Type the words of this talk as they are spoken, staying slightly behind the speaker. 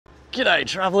G'day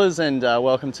travellers, and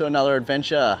welcome to another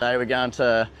adventure. Today we're going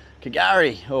to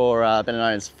K'gari, or better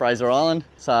known as Fraser Island.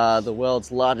 It's the world's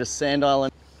largest sand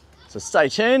island. So stay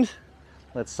tuned,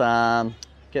 let's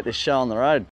get this show on the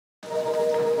road.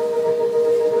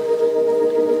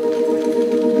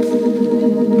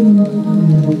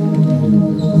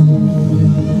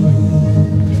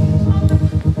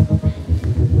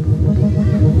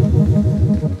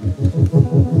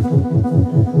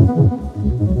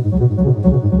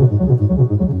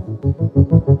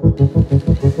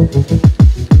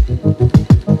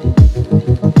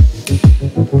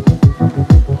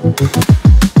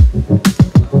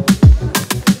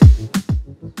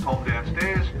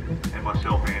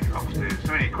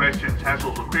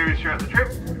 Hassles or queries throughout the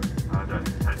trip, don't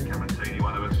hesitate to come and see any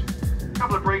one of us. A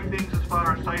couple of brief things as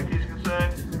far as safety is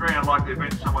concerned. Very unlikely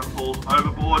event someone falls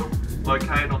overboard,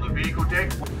 located on the vehicle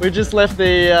deck. We've just left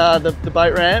the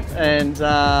boat ramp, and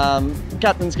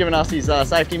Captain's given us his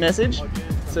safety message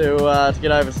to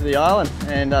get over to the island,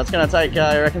 and it's going to take,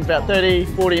 I reckon, about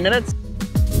 30-40 minutes.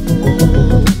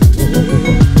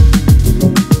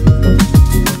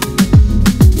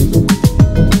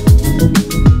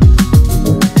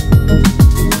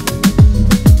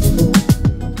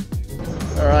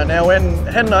 Now when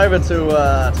heading over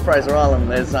to Fraser Island,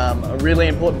 there's a really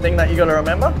important thing that you got to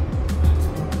remember.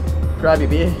 Grab your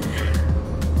beer.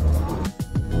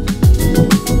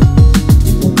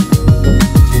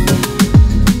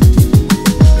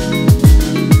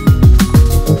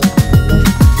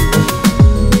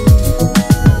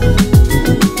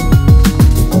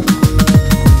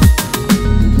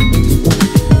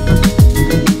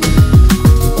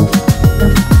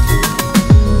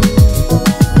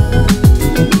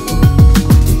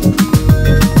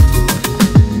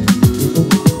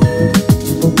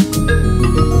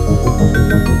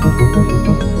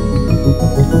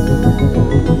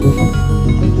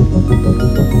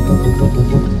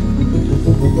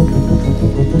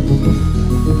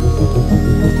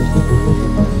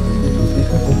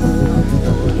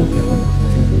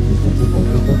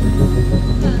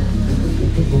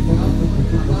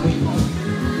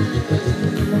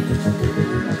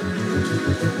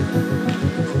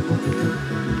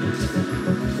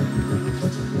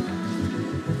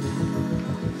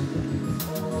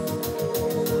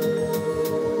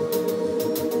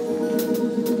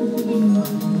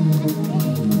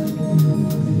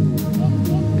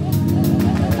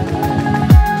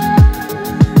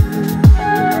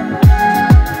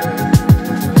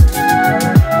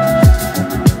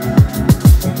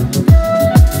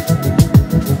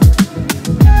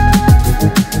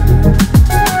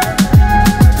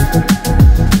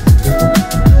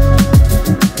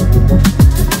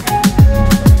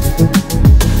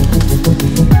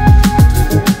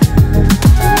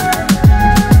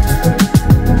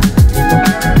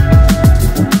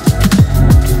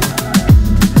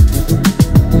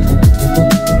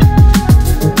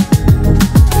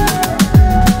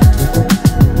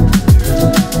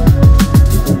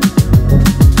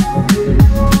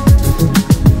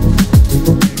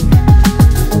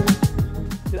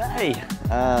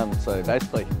 So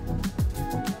basically,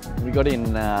 we got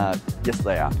in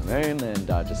yesterday afternoon and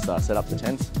just set up the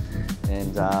tents,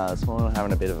 and this morning we're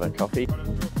having a bit of a coffee.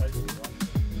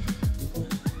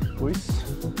 This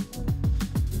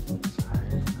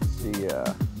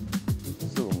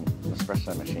little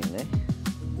espresso machine there.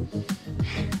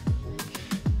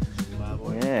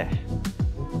 Yeah.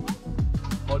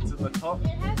 Pods in the top,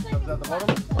 comes out the bottom,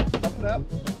 pump it out.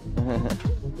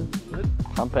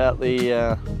 Pump out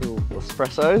the little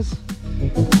espressos.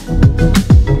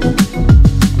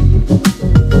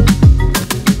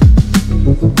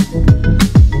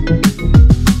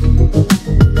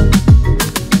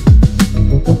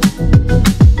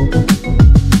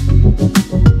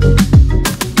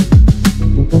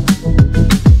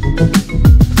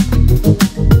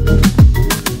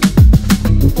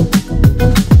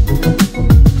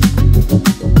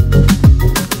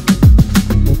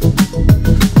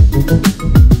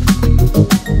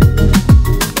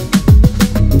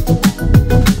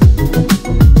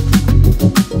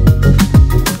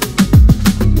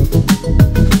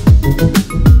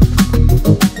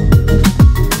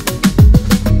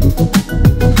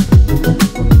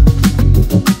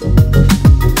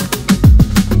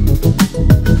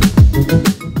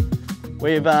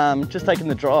 We've just taken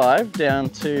the drive down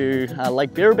to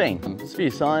Lake Birrabeen. There's a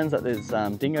few signs that there's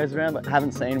dingoes around, but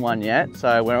haven't seen one yet.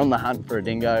 So we're on the hunt for a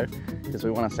dingo because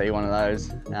we want to see one of those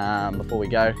before we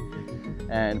go.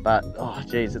 But oh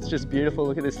geez, it's just beautiful.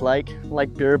 Look at this lake,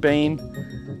 Lake Birrabeen,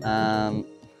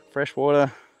 fresh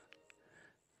water,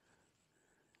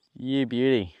 you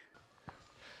beauty.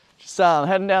 Just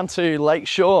heading down to Lake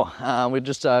Shore. We're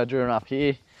just driven up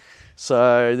here.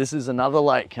 So this is another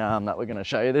lake that we're going to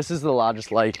show you. This is the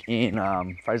largest lake in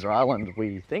Fraser Island,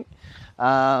 we think.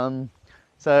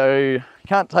 So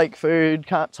can't take food,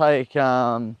 can't take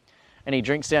any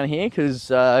drinks down here because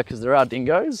there are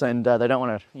dingoes, and they don't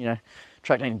want to, you know,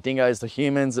 attract any dingoes to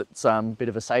humans. It's a bit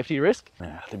of a safety risk.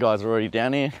 Yeah, the guys are already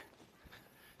down here.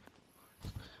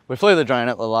 We flew the drone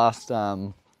at the last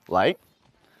lake.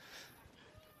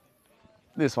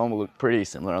 This one will look pretty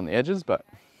similar on the edges, but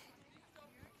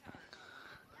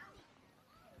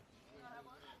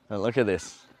oh, look at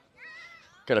this.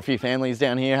 Got a few families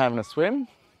down here having a swim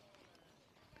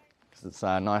because it's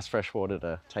nice fresh water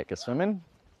to take a swim in.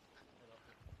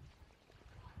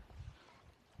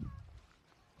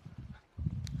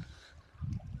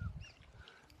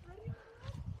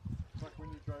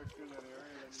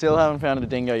 Still haven't found a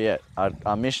dingo yet.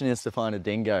 Our mission is to find a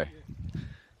dingo.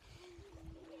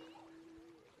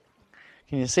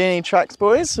 Can you see any tracks,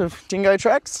 boys, of dingo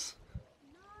tracks?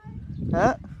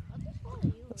 Huh?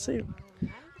 Let's see.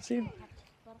 Let's see.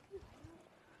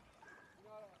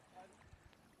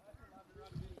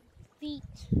 Feet.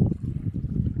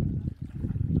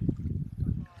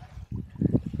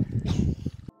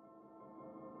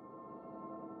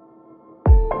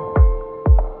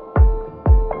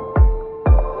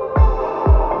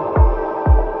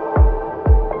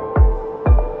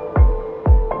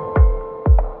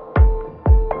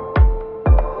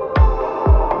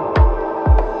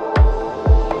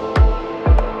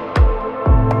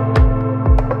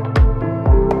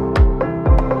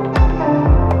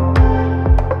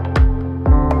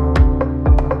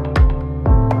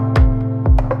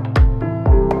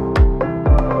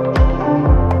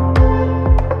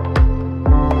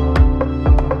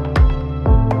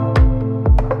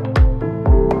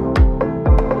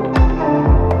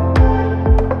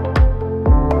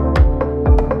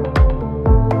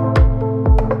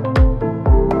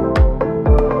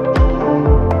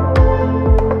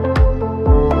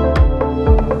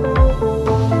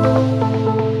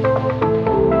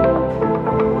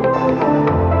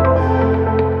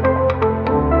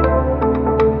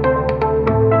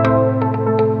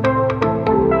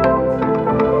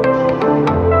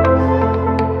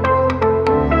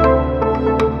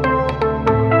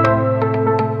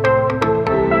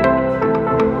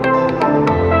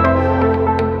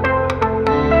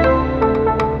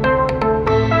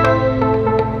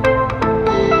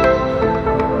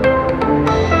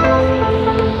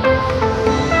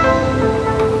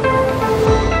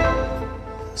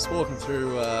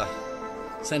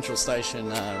 Central Station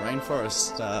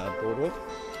rainforest boardwalk.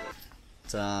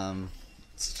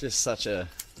 It's just such a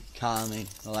calming,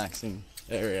 relaxing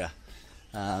area,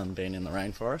 being in the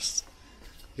rainforest.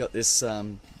 You got this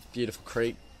beautiful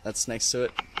creek that's next to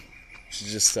it, which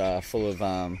is just full of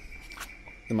the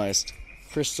most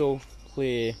crystal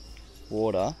clear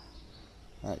water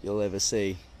that you'll ever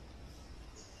see.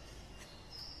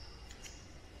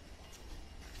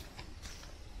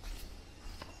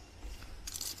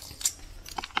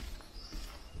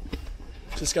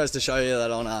 Just goes to show you that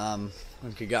on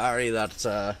Kagari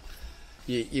that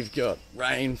you've got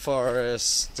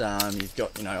rainforest, you've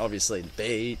got, you know, obviously the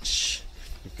beach,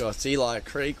 you've got Eli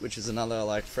Creek, which is another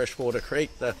like freshwater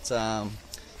creek that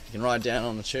you can ride down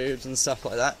on the tubes and stuff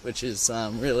like that, which is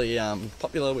really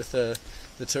popular with the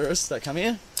tourists that come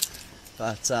here.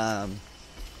 But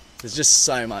there's just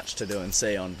so much to do and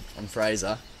see on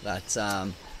Fraser that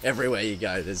everywhere you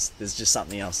go there's just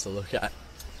something else to look at.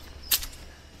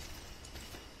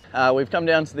 We've come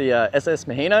down to the SS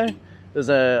Mahino. There's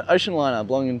an ocean liner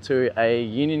belonging to a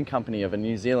union company of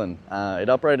New Zealand. It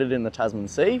operated in the Tasman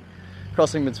Sea,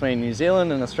 crossing between New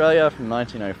Zealand and Australia from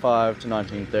 1905 to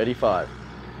 1935.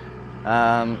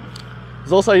 It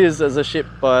was also used as a ship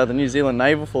by the New Zealand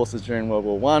Naval Forces during World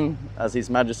War I as His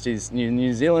Majesty's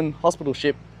New Zealand Hospital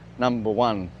Ship No.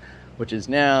 1, which is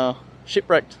now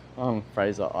shipwrecked on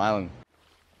Fraser Island.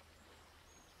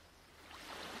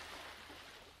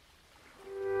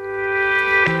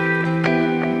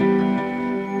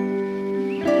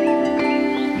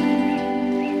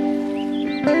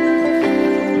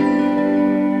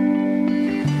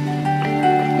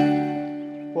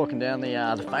 Walking down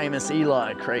the famous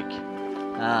Eli Creek.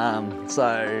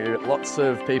 So lots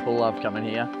of people love coming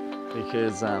here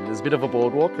because there's a bit of a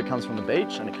boardwalk that comes from the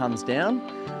beach and it comes down,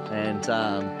 and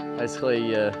basically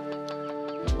you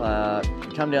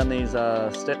come down these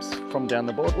steps from down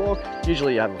the boardwalk.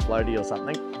 Usually you have a floaty or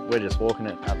something. We're just walking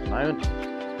it at the moment.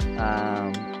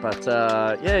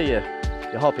 Yeah,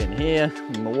 you hop in here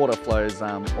and the water flows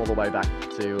all the way back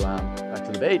to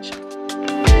the beach.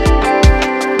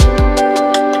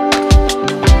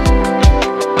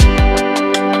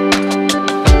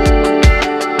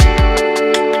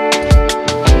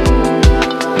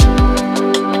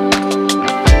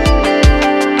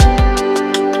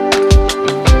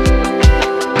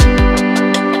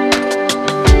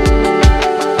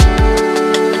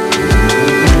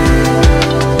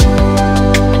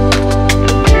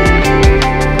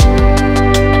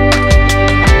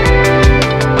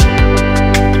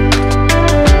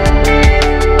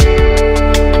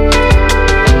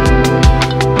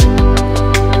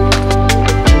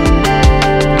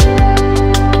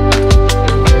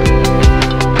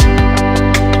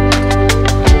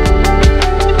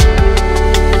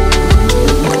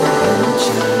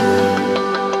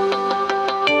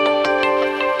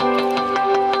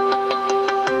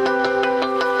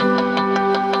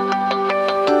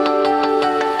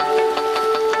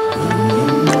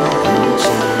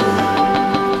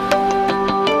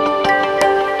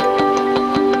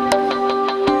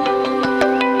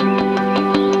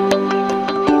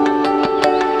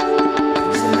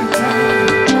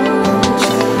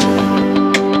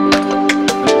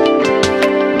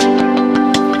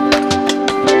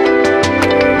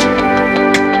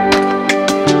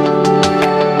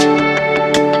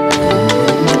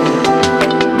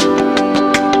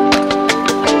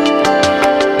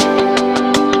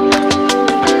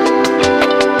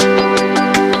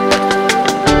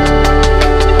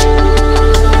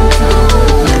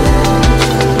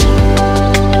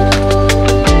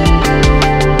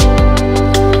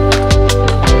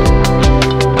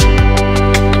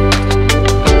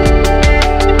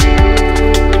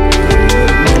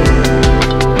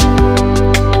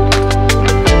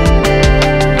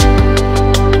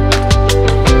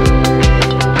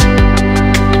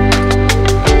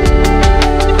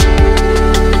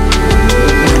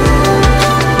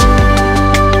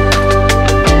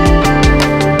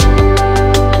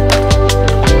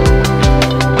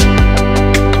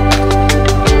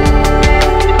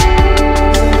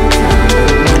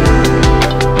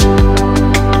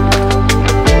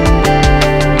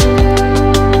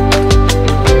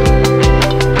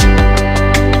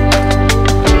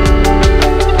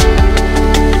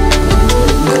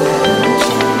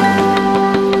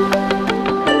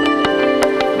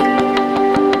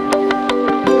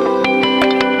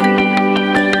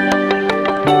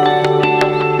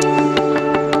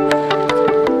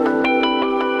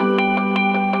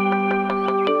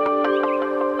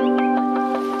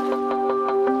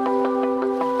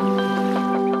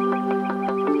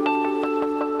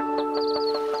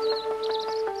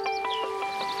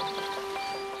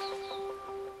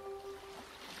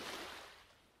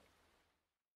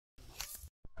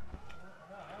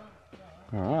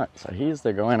 Alright, so here's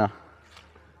the goanna.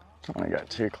 Don't want to go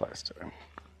too close to him.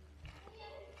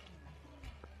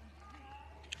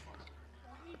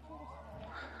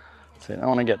 See, I don't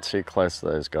want to get too close to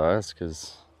those guys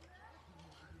because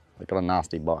they've got a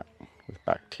nasty bite with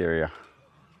bacteria.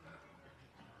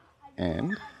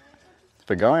 And if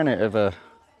a goanna ever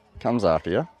comes after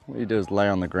you, what you do is lay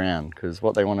on the ground, because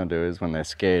what they want to do is, when they're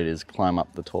scared, is climb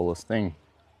up the tallest thing.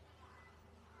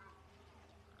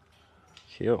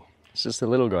 Cool. It's just a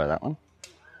little guy, that one.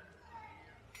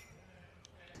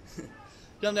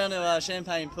 Come down to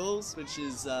Champagne Pools, which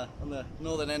is on the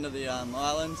northern end of the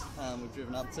island we've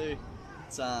driven up to.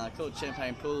 It's called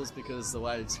Champagne Pools because the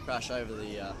waves crash over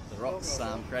the rocks,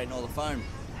 creating all the foam.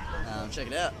 Check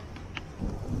it out.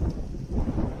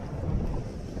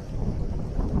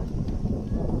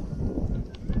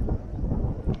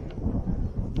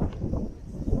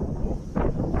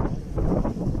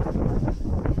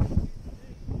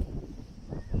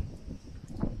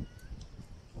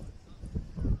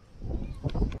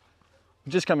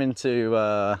 Just come into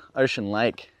Ocean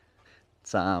Lake.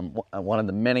 It's one of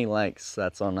the many lakes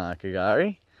that's on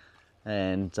K'gari,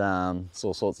 and it's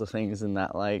all sorts of things in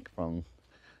that lake, from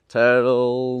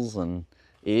turtles and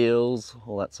eels,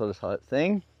 all that sort of type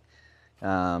thing.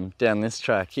 Down this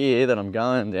track here that I'm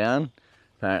going down,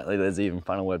 apparently there's even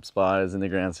funnel web spiders in the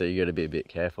ground, so you got to be a bit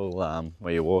careful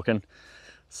where you're walking.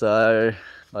 So,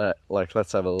 like,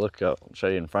 let's have a look. I'll show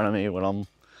you in front of me what I'm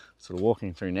sort of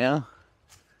walking through now.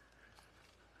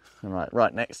 And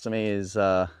right next to me is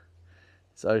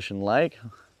Ocean Lake.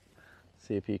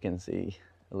 See if you can see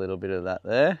a little bit of that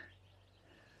there.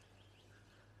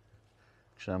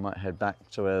 Actually, I might head back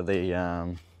to where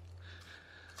the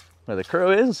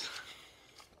crew is.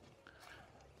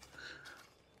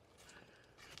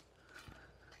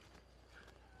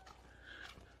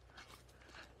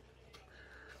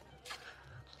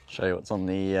 Show you what's on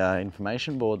the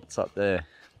information board that's up there.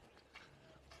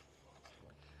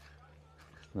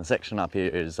 The section up here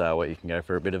is where you can go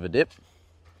for a bit of a dip.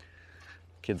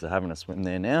 Kids are having a swim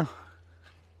there now.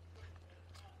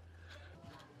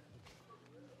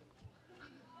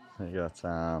 So you got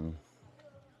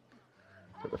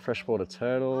the freshwater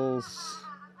turtles.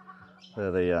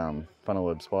 They're the funnel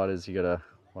web spiders. You gotta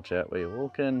watch out where you're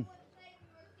walking.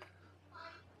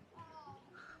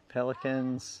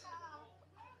 Pelicans.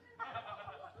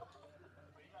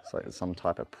 It's like some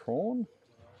type of prawn.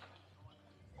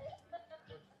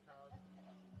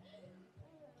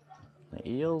 The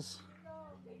eels.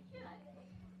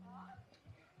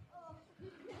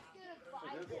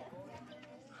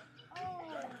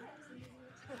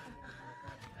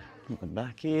 At the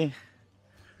back here.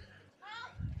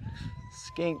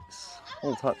 Skinks,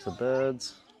 all types of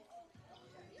birds.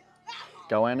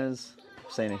 Goannas,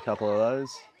 I've seen a couple of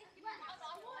those.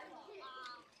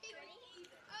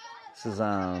 This is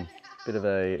a bit of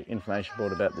a information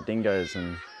board about the dingoes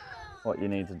and what you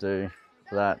need to do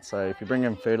for that. So if you bring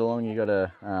them food along, you got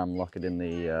to lock it in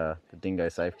the dingo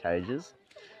safe cages,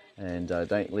 and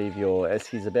don't leave your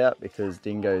eskies about, because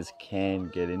dingoes can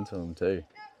get into them too.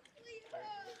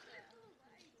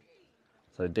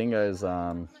 So dingoes,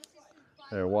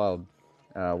 they're a wild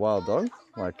dog,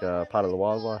 like part of the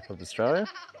wildlife of Australia.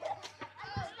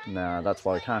 And that's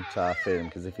why we can't feed them,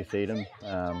 because if you feed them,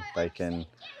 they can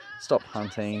stop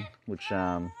hunting, which you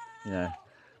know,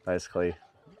 basically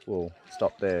will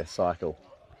stop their cycle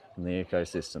in the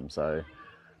ecosystem. So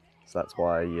that's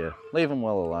why you leave them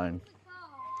well alone.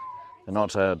 They're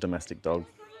not a domestic dog.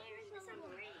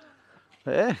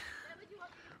 But yeah,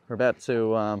 we're about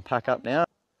to pack up now.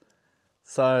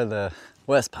 So the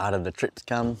worst part of the trip's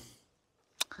come.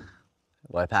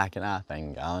 We're packing up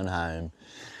and going home.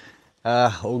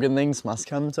 All good things must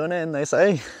come to an end, they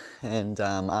say. And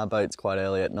our boat's quite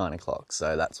early at 9 o'clock,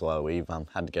 so that's why we've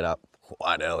had to get up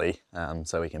quite early,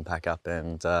 so we can pack up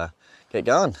and get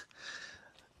going.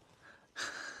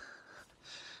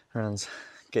 Everyone's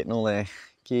getting all their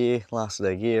gear, last of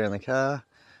their gear in the car.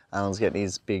 Alan's getting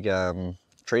his big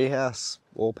tree house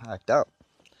all packed up.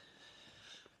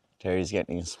 Terry's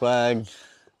getting his swag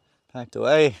packed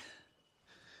away.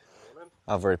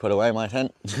 I've already put away my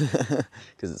tent because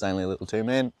it's only a little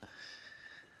 2-man.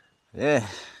 Yeah.